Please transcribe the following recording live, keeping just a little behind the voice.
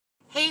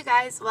you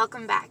guys,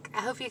 welcome back.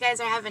 I hope you guys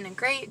are having a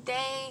great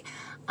day.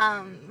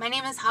 My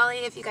name is Holly.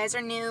 If you guys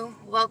are new,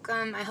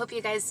 welcome. I hope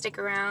you guys stick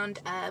around.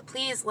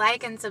 Please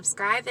like and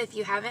subscribe if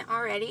you haven't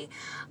already.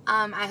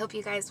 I hope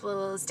you guys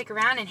will stick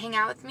around and hang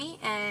out with me.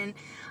 And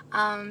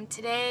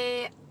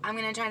today I'm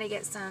going to try to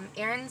get some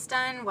errands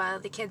done while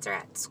the kids are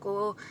at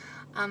school.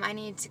 I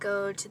need to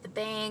go to the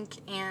bank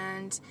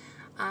and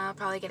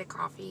probably get a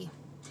coffee.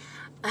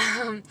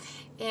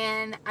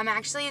 And I'm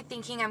actually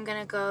thinking I'm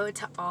gonna go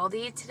to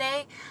Aldi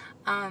today.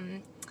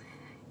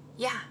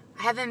 Yeah,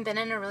 I haven't been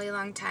in a really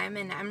long time,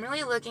 and I'm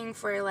really looking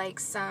for like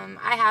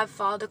I have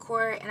fall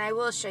decor, and I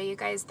will show you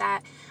guys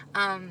that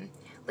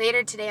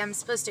later today. I'm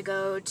supposed to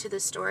go to the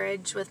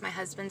storage with my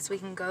husband so we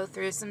can go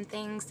through some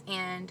things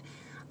and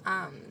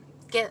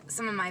get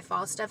some of my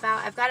fall stuff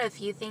out. I've got a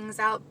few things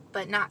out,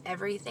 but not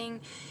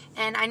everything.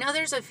 And I know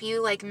there's a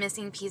few like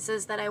missing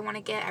pieces that I want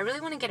to get. I really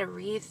want to get a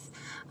wreath.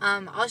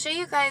 I'll show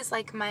you guys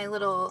like my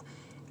little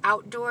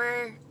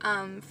outdoor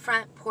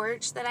front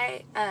porch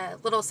that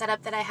little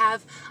setup that I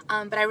have.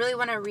 But I really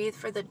want a wreath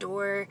for the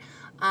door.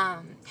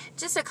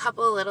 Just a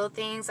couple little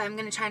things. I'm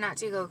going to try not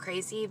to go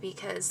crazy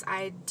because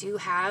I do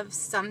have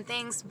some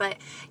things, but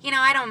you know,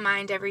 I don't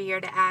mind every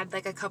year to add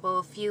like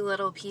a few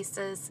little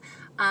pieces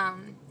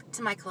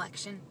to my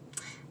collection.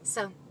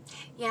 So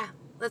yeah,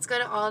 let's go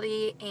to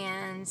Aldi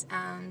and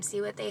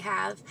see what they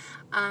have.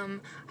 I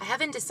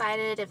haven't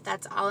decided if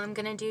that's all I'm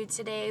gonna do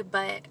today,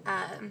 but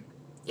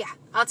yeah,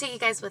 I'll take you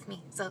guys with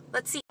me. So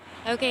let's see.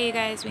 Okay, you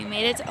guys, we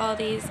made it to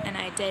Aldi's and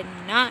I did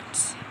not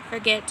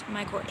forget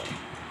my quarter.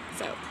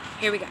 So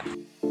here we go.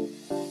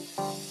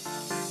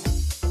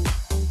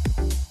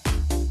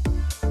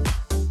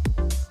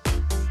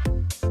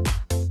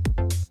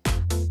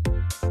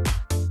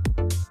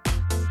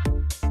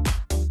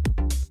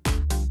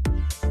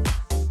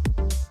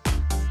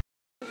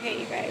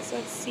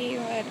 Let's see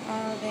what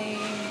all they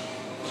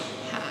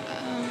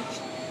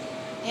have.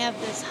 They have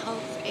this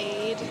health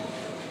aid.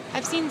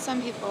 I've seen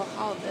some people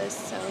haul this,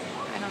 so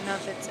I don't know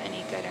if it's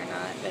any good or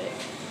not, but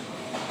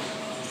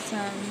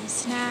some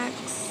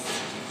snacks,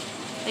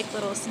 like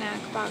little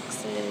snack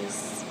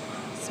boxes,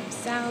 some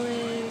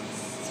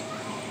salads.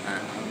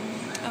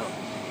 Oh,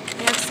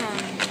 they have some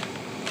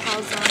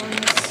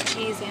calzones,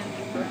 cheese, and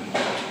pepperoni.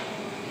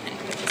 And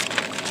put this back.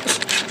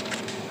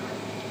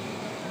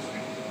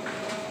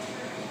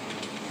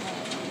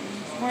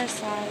 More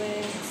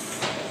salads.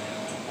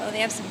 Oh, they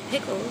have some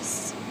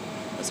pickles.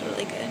 Those are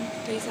really good.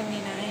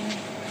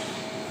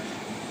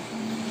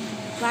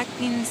 $3.79. Black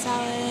bean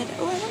salad.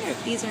 Oh, I wonder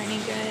if these are any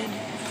good.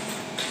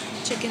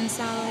 Chicken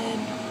salad.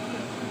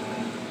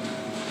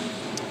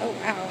 Oh,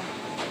 wow.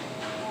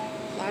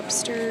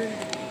 Lobster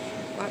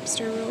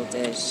roll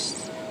dish.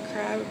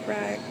 Crab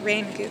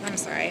rangoon. I'm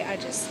sorry. I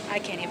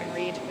can't even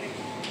read.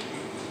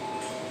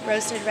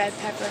 Roasted red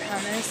pepper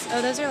hummus.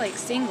 Oh, those are like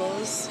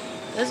singles.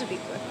 Those would be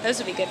good. Those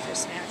would be good for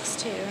snacks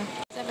too.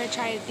 Have I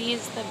tried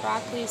these? The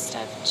broccoli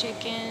stuffed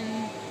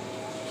chicken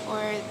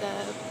or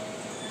the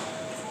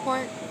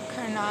pork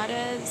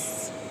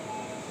carnatas?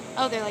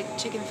 Oh, they're like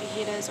chicken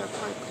fajitas or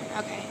pork.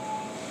 Okay.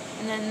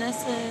 And then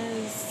this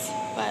is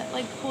what,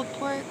 like pulled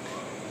pork,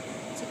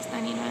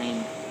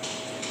 $6.99.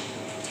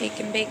 Take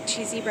and bake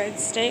cheesy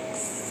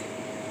breadsticks.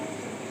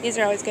 These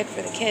are always good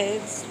for the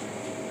kids.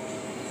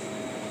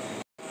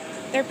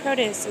 Their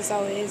produce is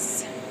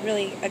always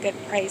really a good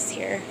price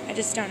here. I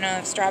just don't know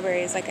if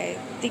strawberries, like I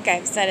think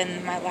I've said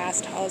in my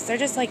last hauls, they're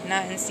just like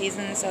not in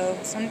season, so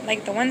some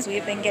like the ones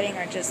we've been getting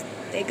are just,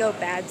 they go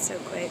bad so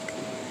quick.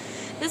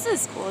 This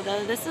is cool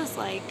though. This is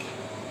like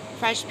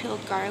fresh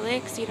peeled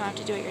garlic, so you don't have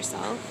to do it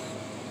yourself.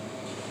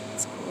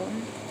 It's cool.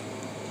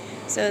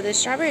 So the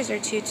strawberries are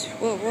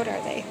what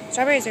are they?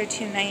 Strawberries are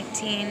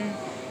 $2.19,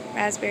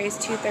 raspberries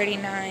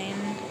 $2.39.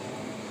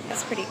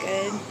 That's pretty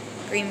good.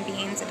 Green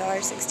beans,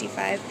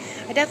 $1.65.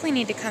 I definitely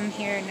need to come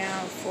here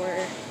now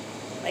for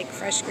like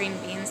fresh green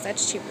beans.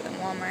 That's cheaper than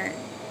Walmart.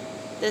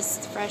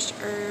 This fresh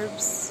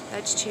herbs,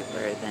 that's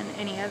cheaper than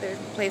any other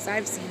place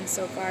I've seen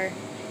so far.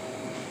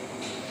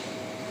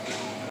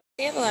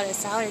 They have a lot of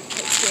salad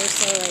kits here,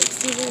 so like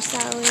Caesar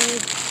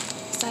salad,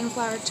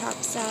 sunflower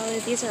chopped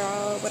salad. These are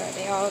all, what are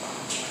they all?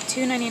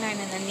 $2.99,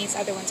 and then these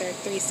other ones are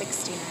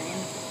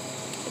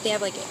 $3.69. But they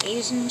have like an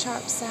Asian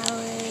chopped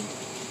salad,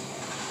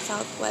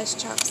 Southwest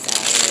chopped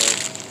salad,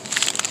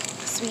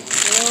 sweet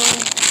dill,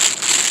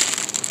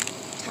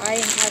 Thai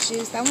and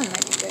cashews. That one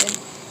might be good.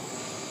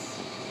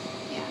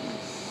 Yeah.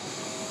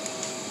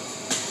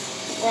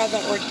 Or all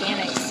the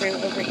organic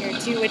fruit over here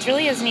too, which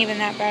really isn't even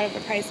that bad of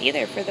a price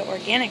either for the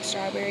organic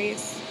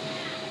strawberries.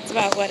 It's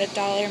about, what,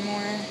 $1 more.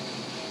 I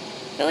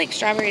feel like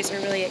strawberries are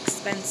really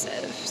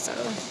expensive, so.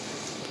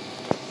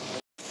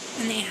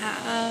 And they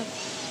have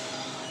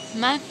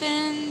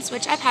muffins,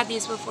 which I've had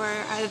these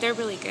before. They're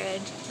really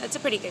good. That's a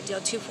pretty good deal.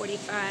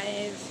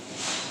 $2.45.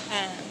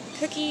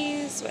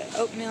 Cookies with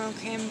oatmeal,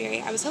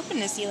 cranberry. I was hoping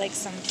to see like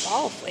some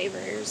fall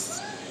flavors.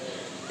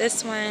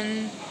 This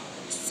one,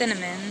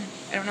 cinnamon.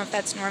 I don't know if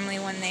that's normally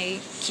one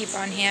they keep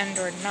on hand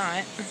or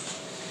not.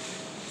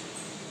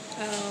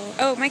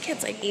 Oh, my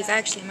kids like these. I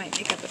actually might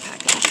pick up a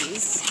pack of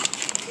these.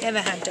 They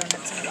haven't had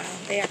donuts in a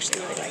while. They actually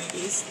really like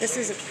these. This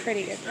is a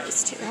pretty good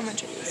price too. How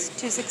much are these?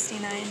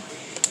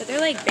 $2.69. But they're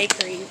like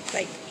bakery,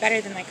 like better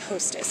than like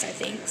Hostess, I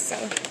think. So,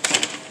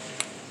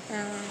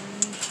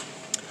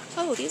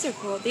 oh, these are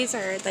cool. These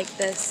are like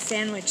the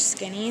sandwich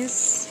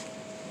skinnies.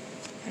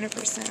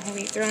 100% whole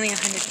wheat. They're only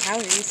 100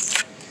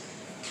 calories.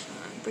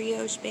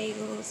 Brioche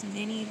bagels,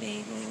 mini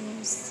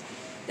bagels.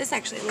 This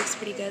actually looks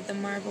pretty good. The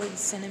marbled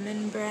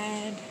cinnamon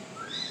bread.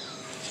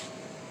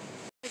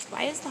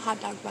 Why is the hot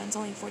dog buns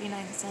only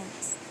 49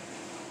 cents?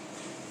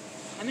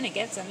 I'm gonna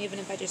get some even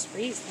if I just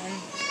freeze them.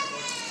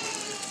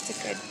 It's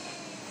a good.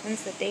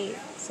 When's the date?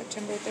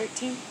 September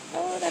 13th?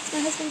 Oh, that's my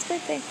husband's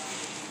birthday.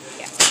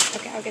 Yeah.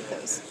 Okay, I'll get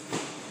those.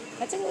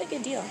 That's a really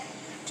good deal.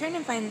 I'm trying to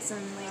find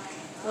some like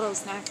little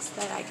snacks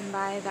that I can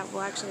buy that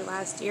will actually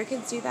last. Do your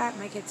kids do that?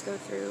 My kids go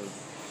through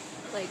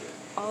like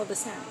all the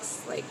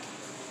snacks. Like,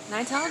 and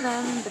I tell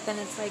them, but then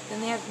it's like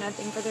then they have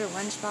nothing for their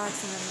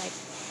lunchbox, and then like,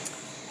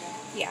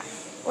 yeah.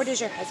 Or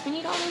does your husband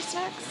eat all those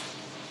snacks?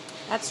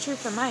 That's true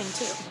for mine,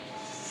 too.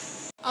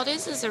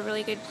 Aldi's is a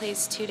really good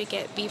place, too, to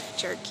get beef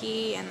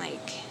jerky and,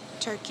 like,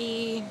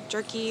 turkey,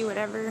 jerky,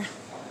 whatever.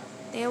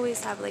 They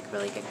always have, like,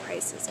 really good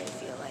prices, I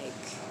feel like.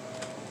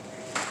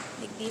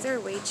 Like, these are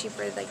way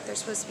cheaper. Like, they're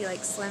supposed to be,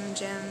 like, Slim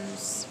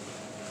Jims.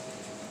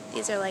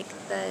 These are, like,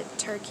 the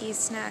turkey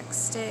snack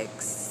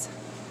sticks.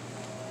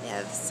 They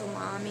have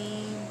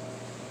salami.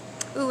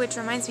 Ooh, which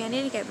reminds me, I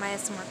need to get Maya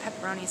some more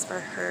pepperonis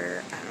for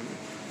her,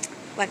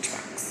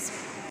 lunchbox.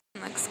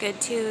 Looks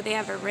good too. They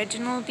have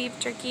original beef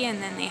jerky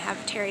and then they have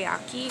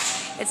teriyaki.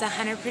 It's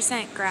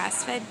 100%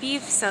 grass-fed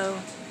beef,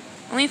 so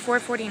only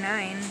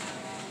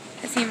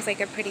 $4.49. It seems like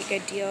a pretty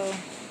good deal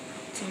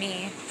to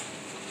me.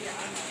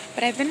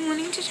 But I've been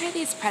wanting to try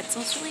these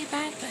pretzels really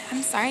bad, but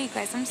I'm sorry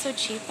guys, I'm so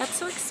cheap. That's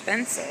so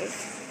expensive.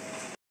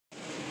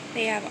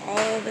 They have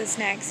all the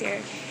snacks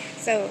here.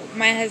 So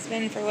my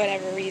husband, for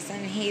whatever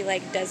reason, he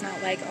like does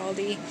not like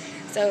Aldi.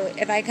 So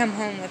if I come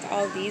home with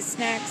all these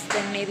snacks,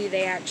 then maybe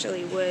they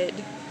actually would,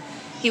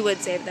 he would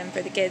save them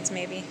for the kids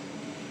maybe.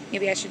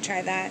 Maybe I should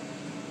try that.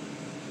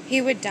 He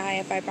would die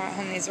if I brought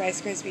home these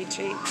Rice Krispie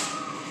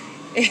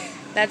treats.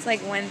 That's like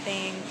one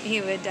thing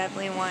he would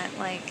definitely want,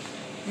 like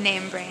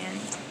name brand.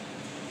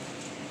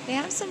 They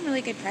have some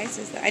really good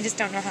prices though. I just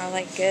don't know how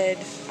like good,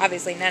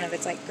 obviously none of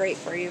it's like great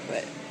for you,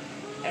 but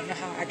I don't know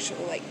how actual,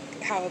 like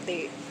how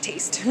they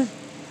taste. I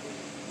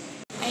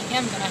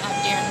am going to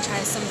have Darren try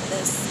some of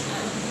this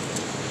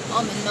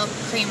almond milk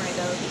creamer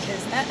though,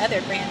 because that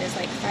other brand is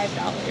like $5.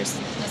 This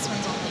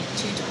one's only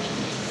 $2.20.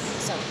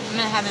 So I'm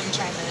gonna have him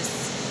try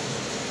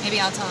this. Maybe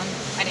I'll tell him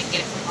I didn't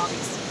get it from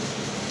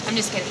Aldi's. I'm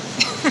just kidding.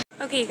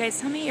 Okay, guys,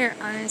 tell me your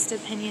honest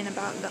opinion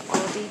about the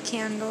Aldi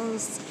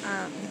candles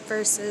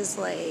versus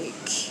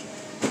like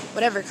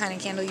whatever kind of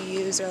candle you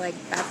use, or like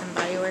Bath and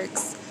Body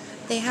Works.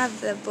 They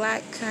have the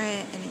black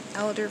currant and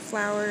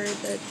elderflower,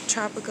 the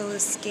tropical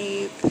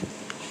escape,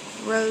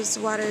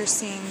 rosewater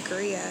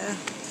sangria.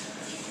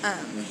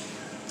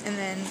 And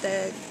then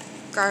the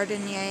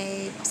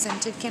Gardenier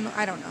scented candle.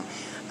 I don't know.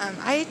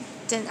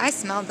 I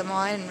smelled them all.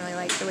 I didn't really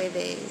like the way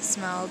they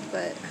smelled,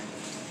 but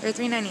they're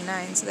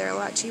 $3.99, so they're a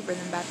lot cheaper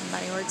than Bath and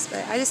Body Works.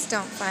 But I just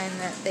don't find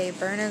that they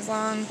burn as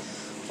long,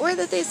 or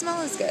that they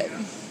smell as good.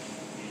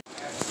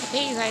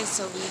 Okay, you guys.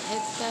 So we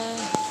hit the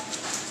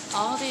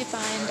Aldi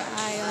find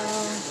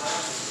aisle.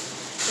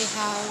 They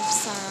have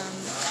some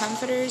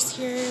comforters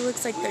here.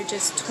 Looks like they're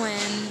just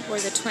twin, or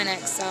the twin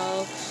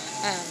XL.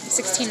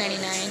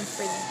 $16.99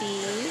 for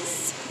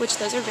these, which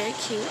those are very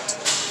cute.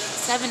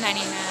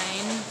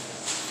 $7.99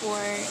 for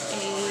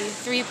a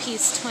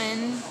 3-piece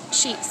twin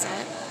sheet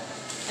set,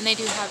 and they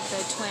do have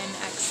the twin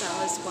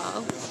XL as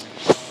well.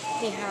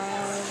 They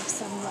have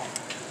some,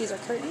 these are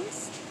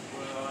curtains,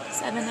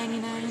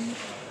 $7.99.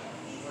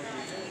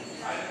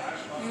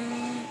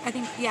 I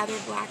think, yeah, they're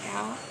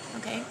blackout.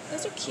 Okay,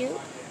 those are cute.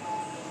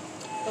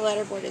 The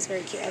letterboard is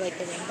very cute. I like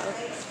the rainbow.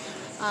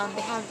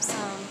 They have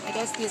some, I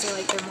guess these are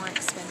like their more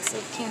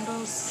expensive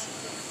candles,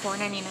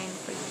 $4.99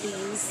 for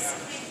these.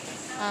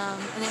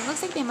 And it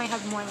looks like they might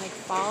have more like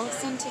fall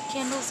scented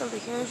candles over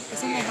here. I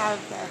think they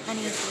have the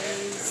honey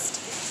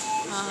glazed,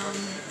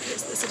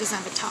 this? It doesn't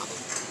have a top.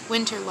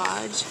 Winter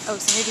Lodge. Oh,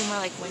 so maybe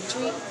more like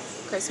wintry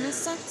Christmas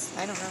scents?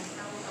 I don't know.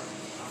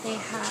 They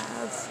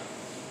have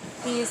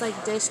these like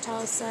dish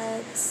towel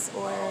sets,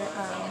 or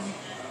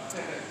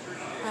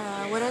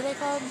what are they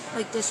called?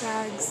 Like dish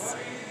rags.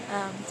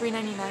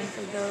 $3.99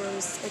 for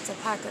those. It's a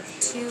pack of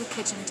 2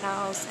 kitchen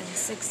towels and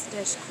 6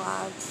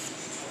 dishcloths.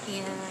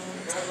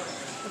 And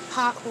the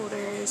pot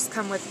holders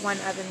come with 1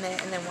 oven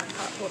mitt and then 1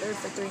 pot holder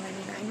for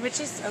 $3.99, which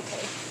is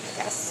okay, I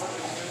guess.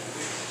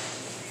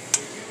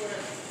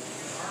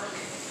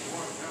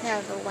 They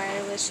have a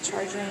wireless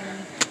charging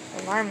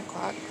alarm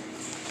clock.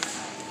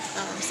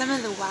 Some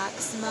of the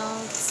wax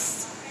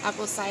melts,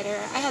 apple cider.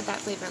 I had that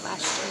flavor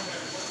last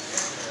year.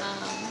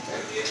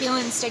 Peel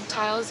and stick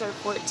tiles are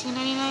 $14.99.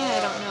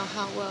 I don't know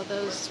how well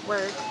those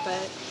work,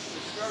 but.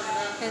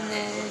 And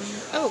then,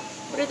 oh,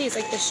 what are these?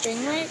 Like the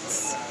string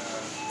lights?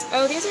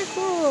 Oh, these are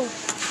cool.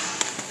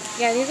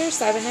 Yeah, these are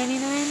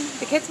 $7.99.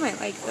 The kids might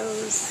like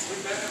those.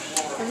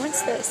 And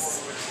what's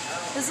this?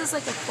 This is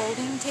like a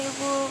folding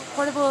table,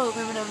 portable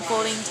aluminum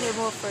folding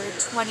table for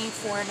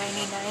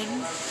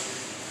 $24.99.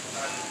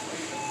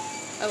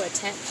 Oh, a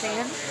tent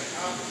fan.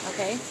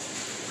 Okay.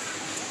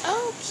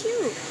 Oh,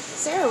 cute.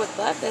 Sarah would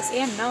love this,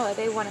 and Noah.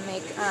 They want to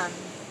make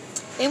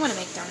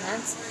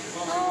donuts.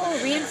 Oh,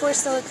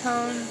 reinforced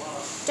silicone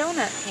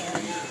donut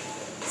pan.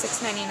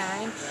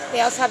 $6.99.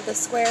 They also have the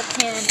square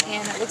pan,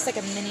 and it looks like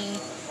a mini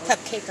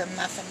cupcake or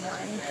muffin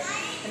one.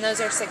 And those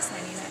are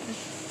 $6.99.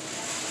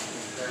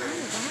 Oh,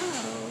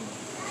 wow.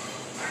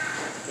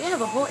 They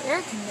have a whole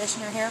air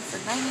conditioner here for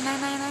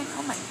 $99.99.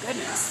 Oh my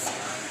goodness.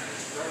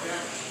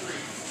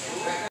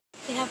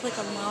 They have like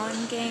a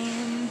lawn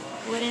game,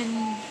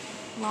 wooden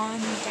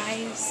lawn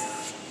dice,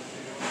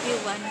 a few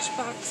lunch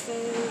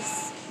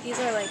boxes. These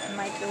are like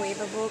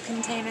microwavable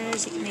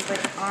containers. You can make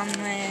like an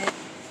omelet,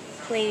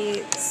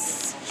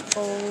 plates,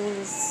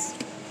 bowls.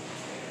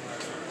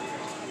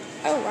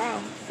 Oh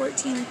wow,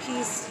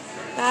 14-piece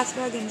bath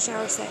rug and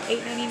shower set,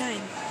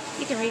 $8.99.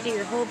 You can redo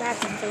your whole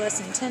bathroom for less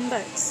than $10.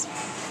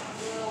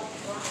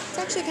 It's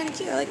actually kind of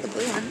cute. I like the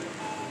blue one.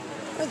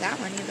 Or that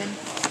one even.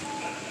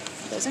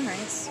 Those are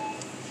nice.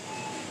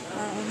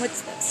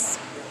 What's this?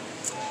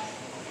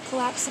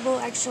 Collapsible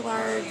extra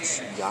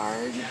large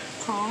yard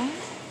pong.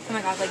 Oh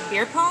my god, like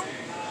beer pong?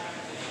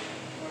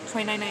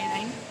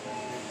 $29.99.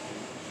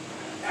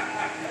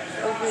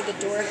 Over the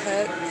door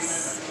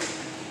hooks.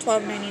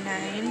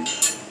 $12.99.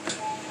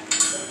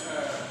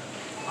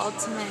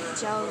 Ultimate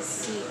gel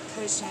seat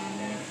cushion.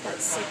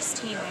 That's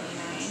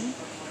 $16.99.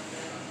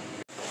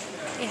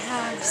 They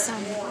have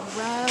some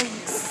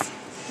rugs,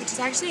 which is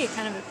actually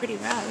kind of a pretty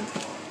rug.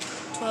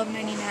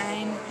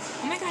 $12.99.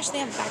 Oh my gosh, they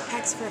have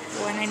backpacks for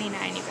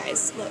 $4.99, you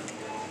guys. Look.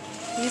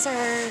 These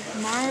are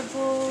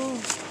Marvel,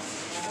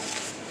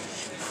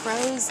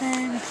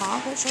 Frozen, Paw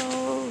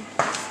Patrol,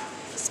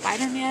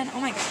 Spider-Man.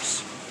 Oh my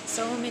gosh.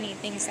 So many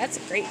things. That's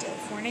a great deal.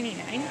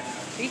 $4.99?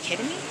 Are you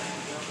kidding me?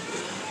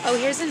 Oh,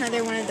 here's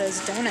another one of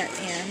those donut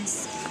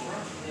pans.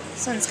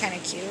 This one's kind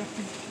of cute.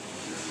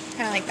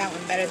 Kind of like that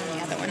one better than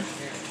the other one.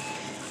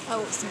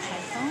 Oh, some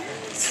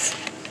headphones.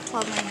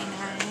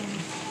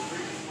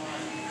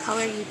 $12.99.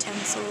 Color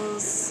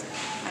utensils.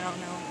 I don't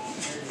know.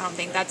 I don't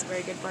think that's a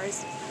very good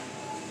price.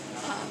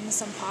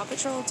 Some Paw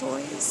Patrol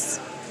toys.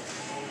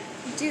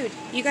 Dude,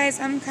 you guys,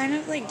 I'm kind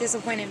of like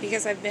disappointed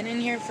because I've been in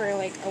here for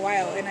like a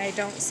while and I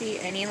don't see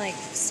any like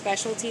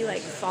specialty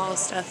like fall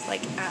stuff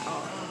like at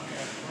all.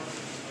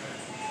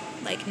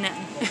 Like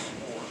none.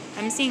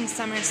 I'm seeing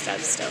summer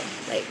stuff still.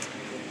 Like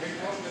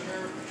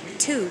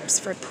tubes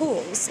for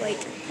pools.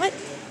 Like what?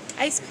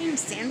 Ice cream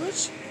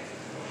sandwich?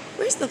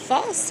 Where's the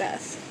fall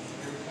stuff?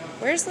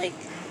 Where's like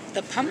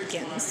the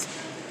pumpkins?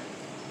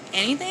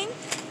 Anything?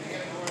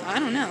 I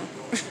don't know.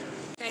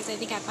 Guys, I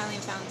think I finally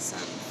found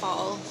some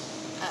fall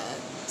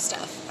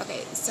stuff.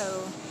 Okay,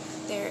 so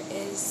there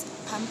is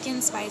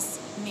pumpkin spice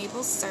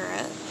maple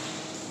syrup,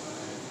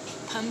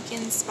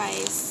 pumpkin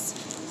spice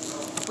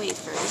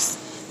wafers.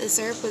 The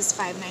syrup was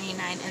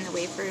 $5.99 and the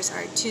wafers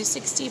are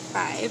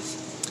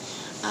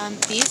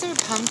 $2.65. These are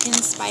pumpkin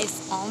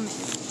spice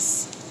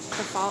almonds.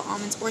 The fall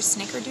almonds or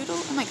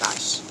snickerdoodle. Oh my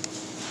gosh.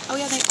 Oh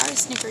yeah, they are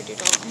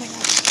snickerdoodle. Oh my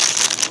gosh.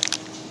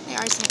 They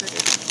are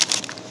snickerdoodle.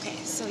 Okay,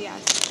 so yeah,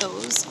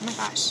 those. Oh my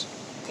gosh.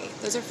 Okay,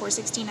 those are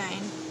 $4.69.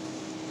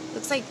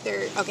 Looks like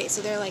they're, okay,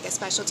 so they're like a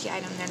specialty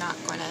item. They're not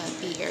going to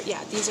be here.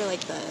 Yeah, these are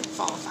like the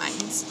fall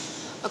finds.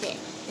 Okay,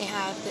 they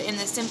have, in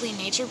the Simply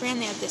Nature brand,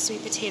 they have the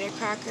sweet potato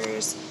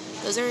crackers.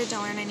 Those are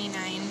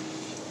 $1.99.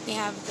 They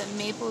have the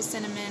maple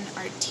cinnamon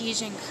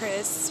artesian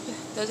crisp.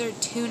 Those are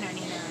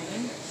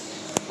 $2.99.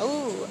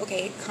 Oh,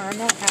 okay,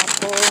 caramel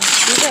apple.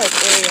 These are like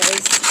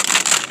Oreos.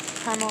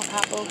 Caramel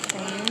apple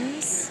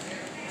creams.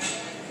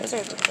 Those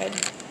are good.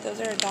 Those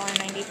are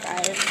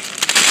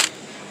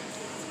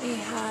 $1.95. They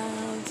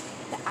have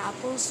the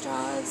apple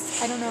straws.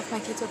 I don't know if my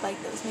kids would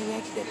like those. Maybe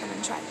I could get them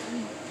and try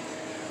them.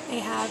 They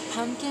have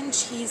pumpkin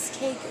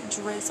cheesecake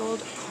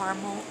drizzled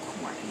caramel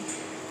corn.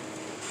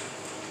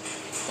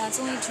 That's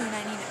only $2.99.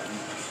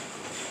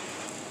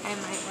 I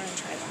might want to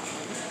try that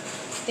one.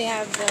 They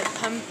have the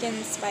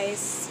pumpkin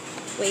spice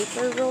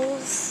wafer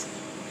rolls.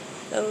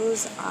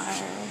 Those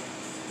are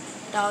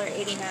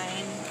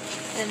 $1.89.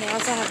 And they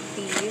also have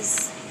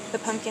these, the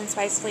pumpkin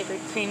spice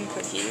flavored cream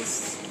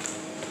cookies.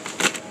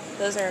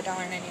 Those are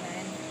 $1.99.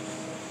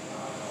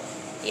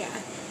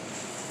 Yeah.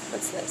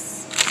 What's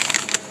this?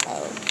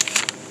 Oh.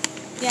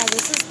 Yeah,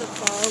 this is the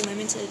fall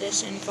limited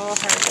edition fall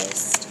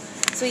harvest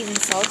sweet and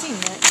salty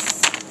mix.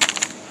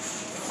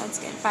 That's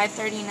good.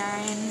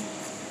 $5.39.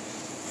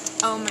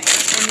 Oh my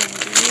god. And then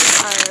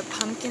these are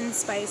pumpkin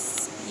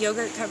spice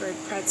yogurt covered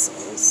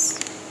pretzels.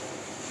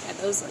 Yeah,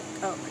 those like,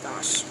 oh my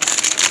gosh.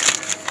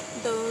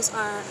 Those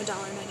are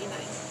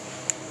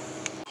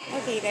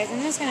 $1.99. Okay guys,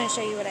 I'm just going to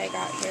show you what I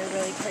got here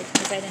really quick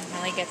because I didn't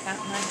really get that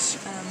much.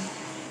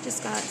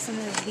 Just got some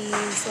of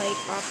these like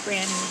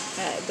off-brand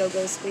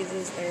go-go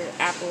squeezes. They're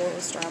apple,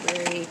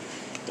 strawberry,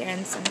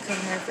 Darren some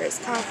creamer for his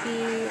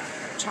coffee,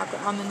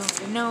 chocolate almond milk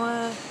for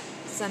Noah,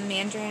 some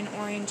mandarin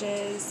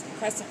oranges,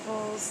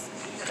 crustables,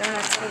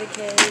 donuts for the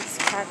kids,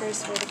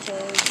 crackers for the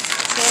kids,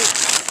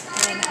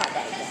 chips, and hot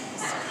dog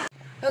buns.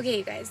 Okay,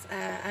 you guys,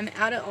 I'm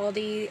out at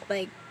Aldi.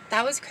 Like,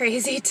 that was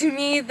crazy to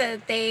me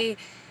that they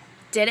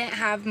didn't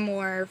have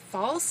more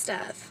fall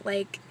stuff.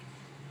 Like,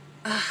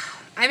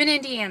 I'm in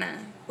Indiana.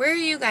 Where are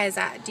you guys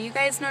at? Do you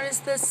guys notice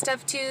this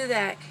stuff too,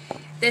 that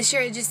this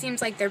year it just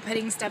seems like they're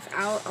putting stuff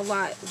out a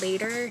lot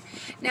later?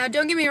 Now,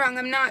 don't get me wrong,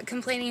 I'm not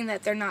complaining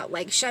that they're not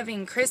like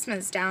shoving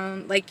Christmas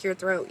down like your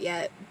throat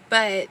yet,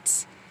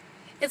 but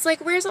it's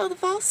like, where's all the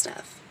fall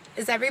stuff?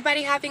 Is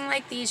everybody having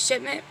like these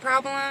shipment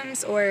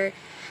problems? Or,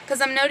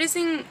 because I'm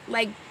noticing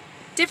like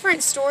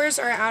different stores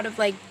are out of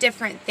like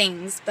different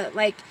things, but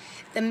like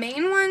the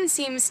main one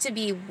seems to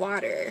be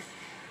water.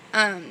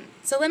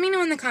 So let me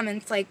know in the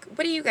comments, like,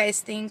 what do you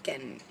guys think,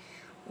 and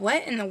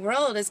what in the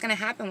world is going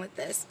to happen with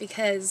this?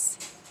 Because,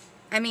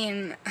 I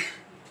mean,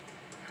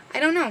 I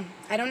don't know.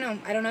 I don't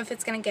know if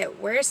it's going to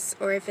get worse,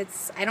 or if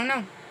it's, I don't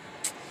know.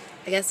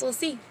 I guess we'll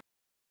see.